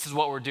said. This is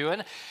what we're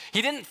doing.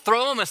 He didn't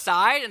throw him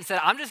aside and said,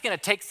 I'm just going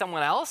to take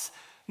someone else.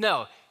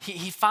 No,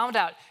 he found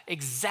out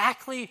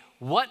exactly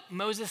what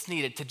Moses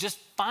needed to just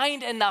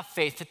find enough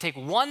faith to take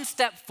one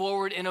step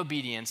forward in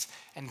obedience.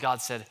 And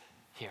God said,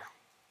 here,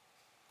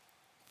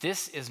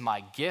 this is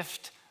my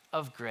gift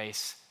of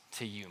grace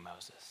to you,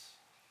 Moses.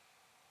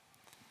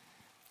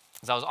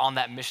 As I was on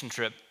that mission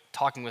trip,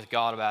 talking with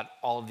God about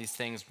all of these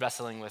things,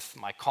 wrestling with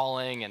my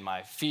calling and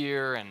my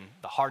fear and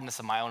the hardness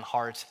of my own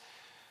heart,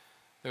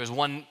 there was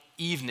one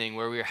evening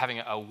where we were having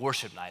a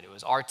worship night. It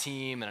was our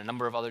team and a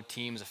number of other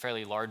teams, a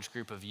fairly large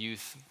group of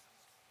youth.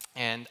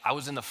 And I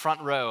was in the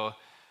front row,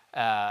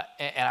 and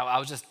I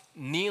was just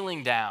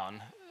kneeling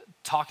down,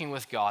 talking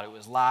with God. It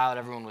was loud,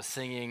 everyone was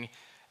singing,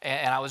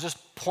 and I was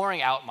just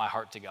pouring out my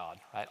heart to God,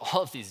 right?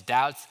 All of these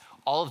doubts,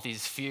 all of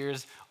these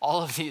fears,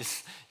 all of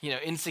these,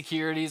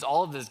 insecurities,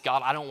 all of this,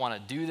 God, I don't want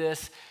to do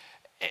this.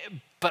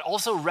 But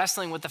also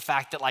wrestling with the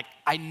fact that,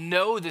 I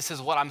know this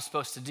is what I'm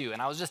supposed to do.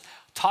 And I was just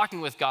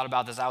talking with God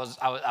about this. I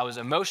was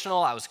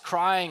emotional. I was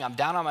crying. I'm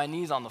down on my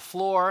knees on the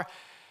floor.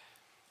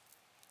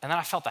 And then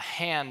I felt a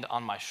hand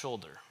on my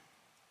shoulder.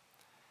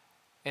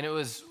 And it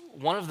was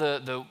one of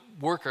the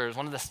workers,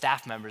 one of the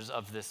staff members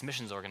of this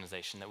missions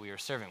organization that we were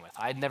serving with.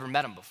 I had never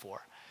met him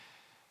before.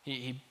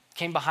 He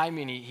came behind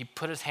me and he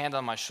put his hand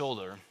on my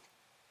shoulder.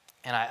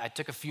 And I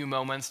took a few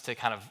moments to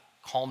kind of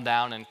calm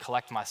down and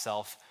collect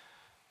myself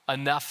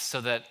enough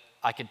so that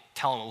I could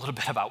tell him a little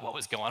bit about what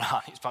was going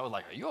on. He's probably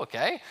like, "Are you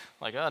okay?" I'm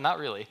like, "Oh, not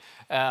really."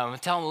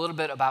 Tell him a little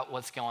bit about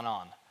what's going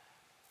on.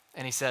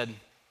 And he said,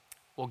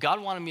 "Well, God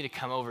wanted me to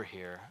come over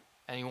here,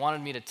 and he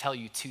wanted me to tell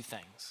you two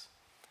things.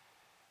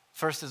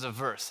 First is a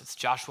verse. It's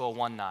Joshua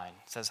 1:9.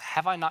 It says,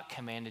 'Have I not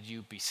commanded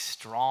you, be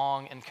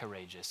strong and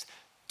courageous.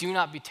 Do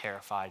not be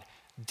terrified.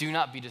 Do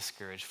not be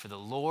discouraged, for the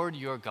Lord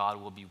your God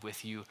will be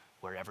with you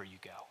wherever you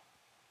go.'"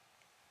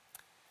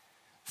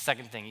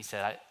 Second thing he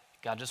said,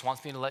 God just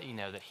wants me to let you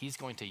know that he's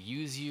going to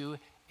use you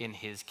in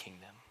his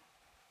kingdom.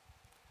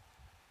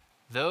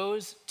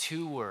 Those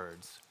two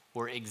words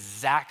were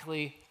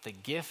exactly the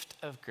gift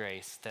of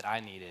grace that I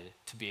needed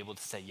to be able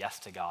to say yes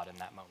to God in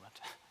that moment.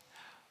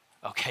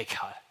 Okay,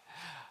 God.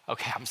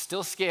 Okay, I'm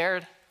still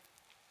scared.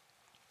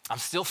 I'm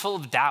still full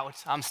of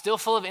doubt. I'm still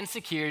full of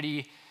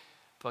insecurity.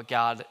 But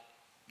God,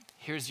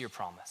 here's your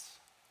promise.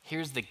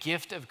 Here's the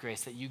gift of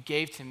grace that you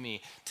gave to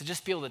me to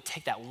just be able to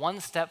take that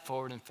one step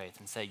forward in faith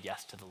and say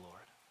yes to the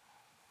Lord.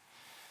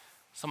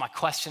 So my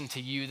question to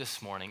you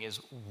this morning is,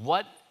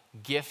 what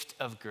gift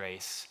of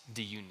grace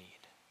do you need?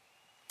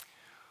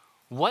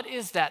 What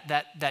is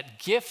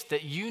that gift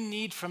that you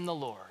need from the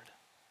Lord,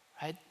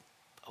 right?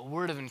 A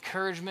word of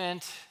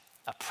encouragement,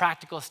 a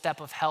practical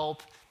step of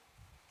help,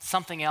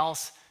 something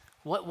else.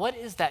 What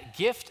is that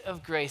gift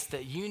of grace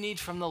that you need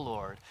from the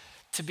Lord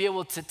to be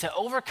able to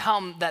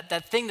overcome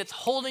that thing that's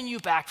holding you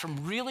back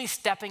from really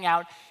stepping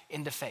out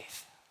into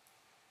faith?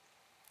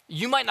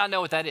 You might not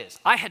know what that is.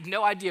 I had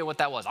no idea what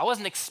that was. I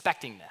wasn't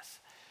expecting this,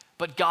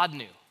 but God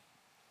knew.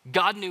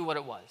 God knew what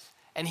it was,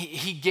 and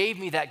he gave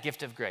me that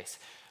gift of grace.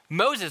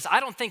 Moses, I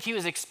don't think he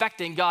was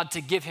expecting God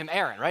to give him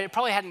Aaron, right? It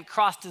probably hadn't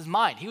crossed his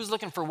mind. He was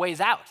looking for ways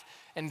out,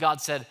 and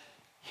God said,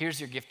 "Here's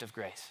your gift of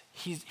grace.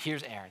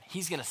 Here's Aaron.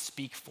 He's going to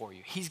speak for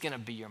you. He's going to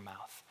be your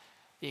mouth."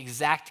 The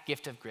exact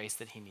gift of grace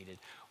that he needed.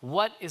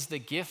 What is the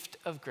gift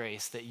of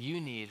grace that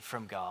you need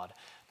from God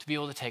to be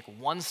able to take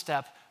one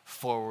step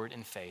forward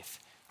in faith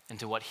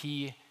into what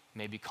he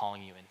may be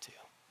calling you into?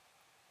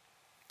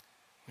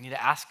 We need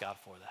to ask God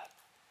for that.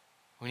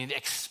 We need to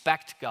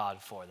expect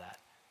God for that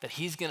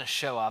he's going to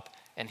show up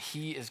and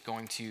he is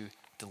going to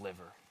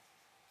deliver.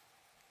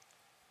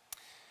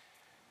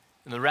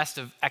 In the rest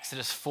of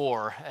Exodus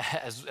 4,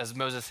 as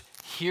Moses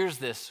hears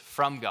this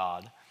from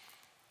God,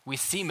 we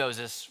see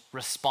Moses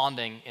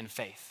responding in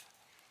faith.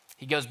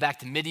 He goes back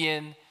to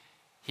Midian.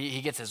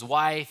 He gets his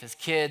wife, his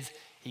kids.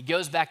 He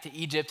goes back to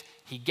Egypt.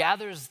 He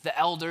gathers the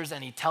elders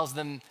and he tells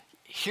them,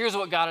 here's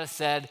what God has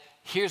said.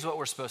 Here's what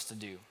we're supposed to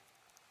do.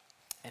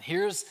 And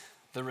here's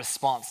the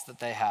response that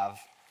they have.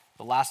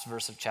 The last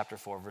verse of chapter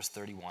 4, verse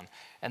 31.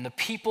 "And the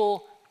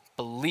people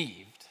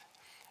believed.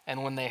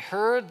 And when they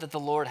heard that the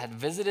Lord had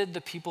visited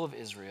the people of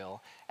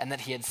Israel and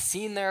that he had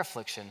seen their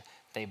affliction,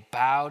 they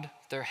bowed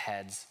their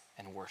heads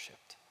and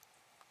worshiped."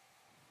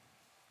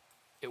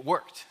 It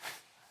worked.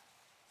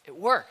 It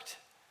worked.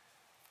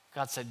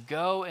 God said,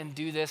 "Go and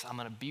do this. I'm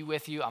going to be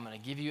with you. I'm going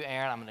to give you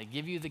Aaron. I'm going to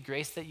give you the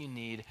grace that you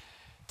need."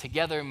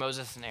 Together,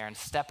 Moses and Aaron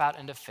step out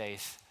into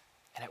faith,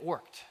 and it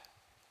worked.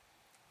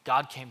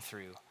 God came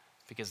through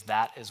because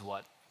that is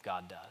what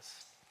God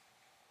does.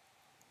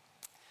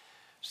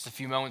 Just a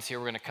few moments here,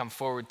 we're going to come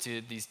forward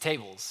to these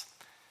tables.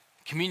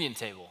 Communion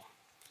table.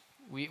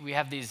 We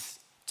have these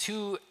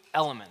two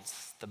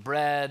elements, the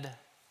bread,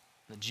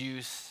 the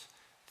juice,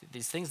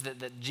 these things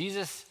that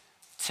Jesus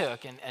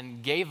took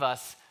and gave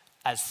us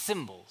as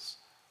symbols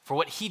for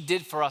what he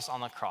did for us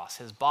on the cross.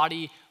 His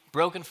body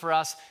broken for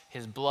us,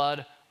 his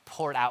blood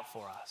poured out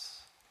for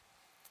us.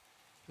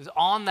 It was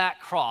on that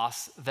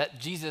cross that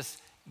Jesus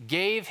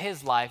gave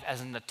his life as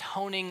an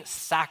atoning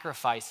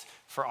sacrifice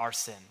for our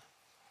sin.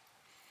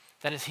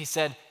 That is, he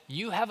said,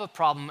 you have a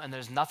problem and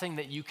there's nothing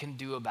that you can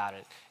do about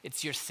it.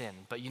 It's your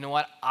sin. But you know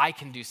what? I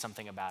can do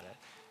something about it.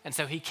 And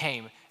so he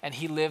came and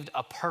he lived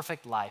a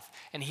perfect life.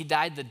 And he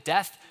died the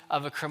death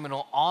of a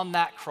criminal on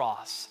that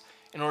cross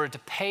in order to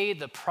pay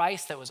the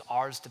price that was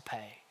ours to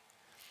pay.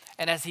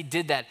 And as he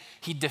did that,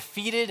 he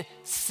defeated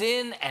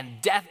sin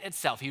and death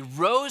itself. He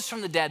rose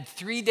from the dead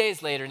 3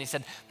 days later and he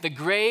said, the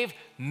grave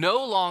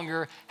no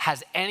longer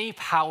has any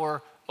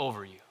power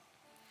over you.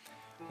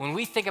 When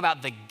we think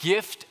about the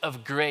gift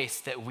of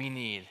grace that we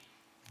need,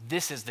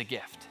 this is the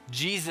gift.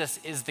 Jesus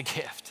is the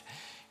gift.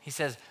 He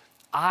says,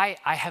 I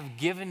have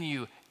given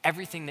you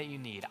everything that you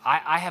need.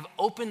 I have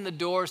opened the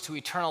doors to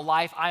eternal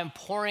life. I am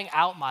pouring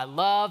out my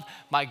love,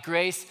 my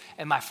grace,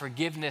 and my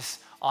forgiveness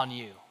on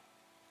you.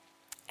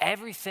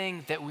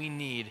 Everything that we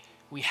need,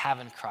 we have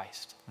in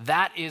Christ.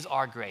 That is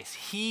our grace.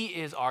 He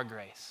is our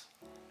grace.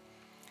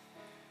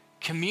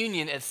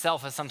 Communion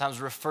itself is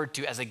sometimes referred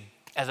to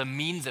as a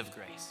means of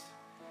grace.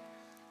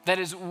 That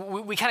is,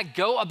 we kind of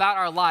go about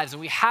our lives and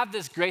we have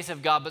this grace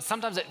of God, but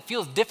sometimes it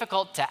feels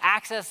difficult to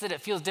access it. It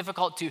feels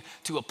difficult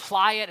to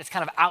apply it. It's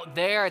kind of out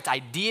there. It's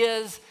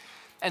ideas.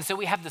 And so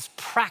we have this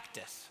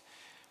practice.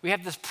 We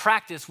have this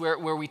practice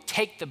where we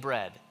take the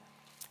bread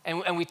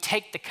and we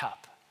take the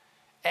cup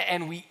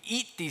and we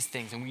eat these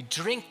things and we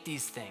drink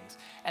these things.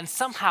 And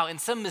somehow, in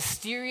some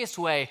mysterious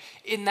way,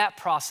 in that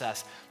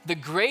process, the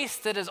grace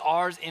that is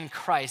ours in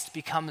Christ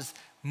becomes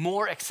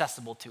more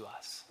accessible to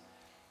us.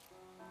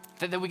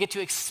 That we get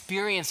to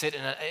experience it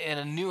in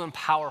a new and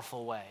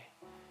powerful way.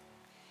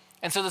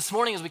 And so this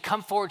morning, as we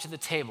come forward to the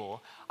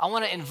table, I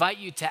want to invite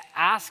you to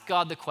ask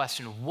God the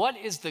question, what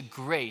is the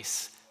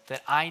grace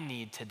that I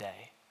need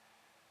today?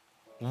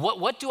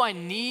 What do I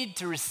need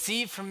to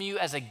receive from you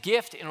as a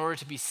gift in order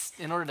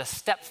to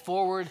step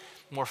forward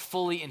more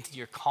fully into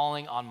your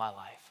calling on my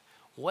life?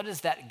 What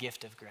is that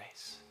gift of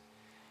grace?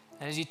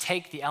 And as you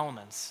take the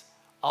elements,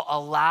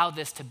 allow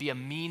this to be a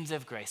means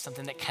of grace,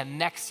 something that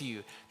connects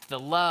you to the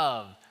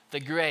love, the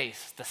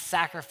grace, the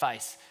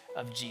sacrifice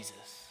of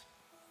Jesus.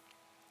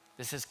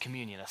 This is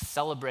communion, a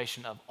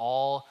celebration of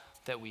all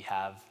that we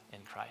have in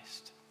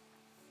Christ.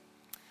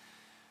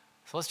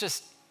 So let's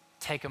just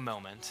take a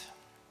moment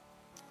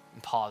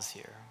and pause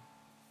here.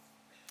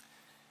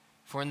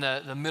 For in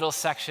the middle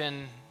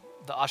section,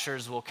 the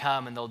ushers will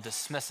come and they'll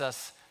dismiss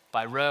us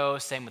by row,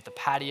 same with the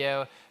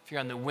patio. If you're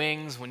on the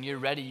wings, when you're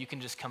ready, you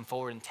can just come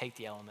forward and take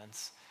the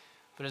elements.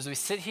 But as we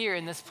sit here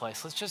in this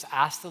place, let's just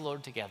ask the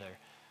Lord together,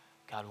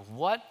 God,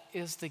 what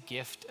is the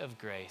gift of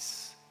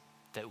grace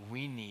that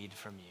we need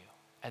from you?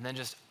 And then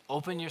just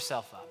open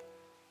yourself up.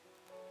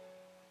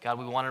 God,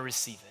 we want to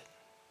receive it.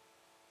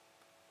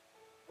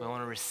 We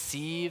want to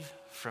receive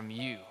from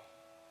you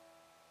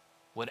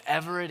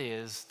whatever it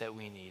is that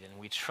we need, and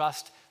we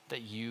trust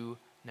that you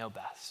know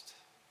best.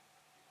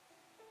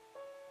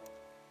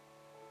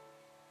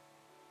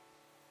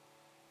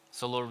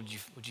 So Lord,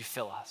 would you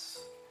fill us?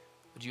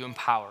 Would you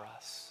empower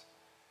us?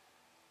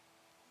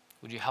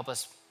 Would you help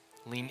us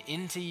lean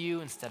into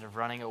you instead of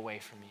running away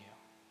from you?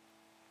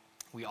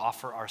 We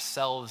offer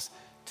ourselves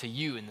to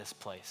you in this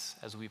place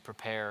as we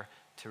prepare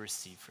to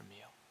receive from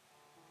you.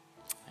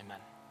 Amen.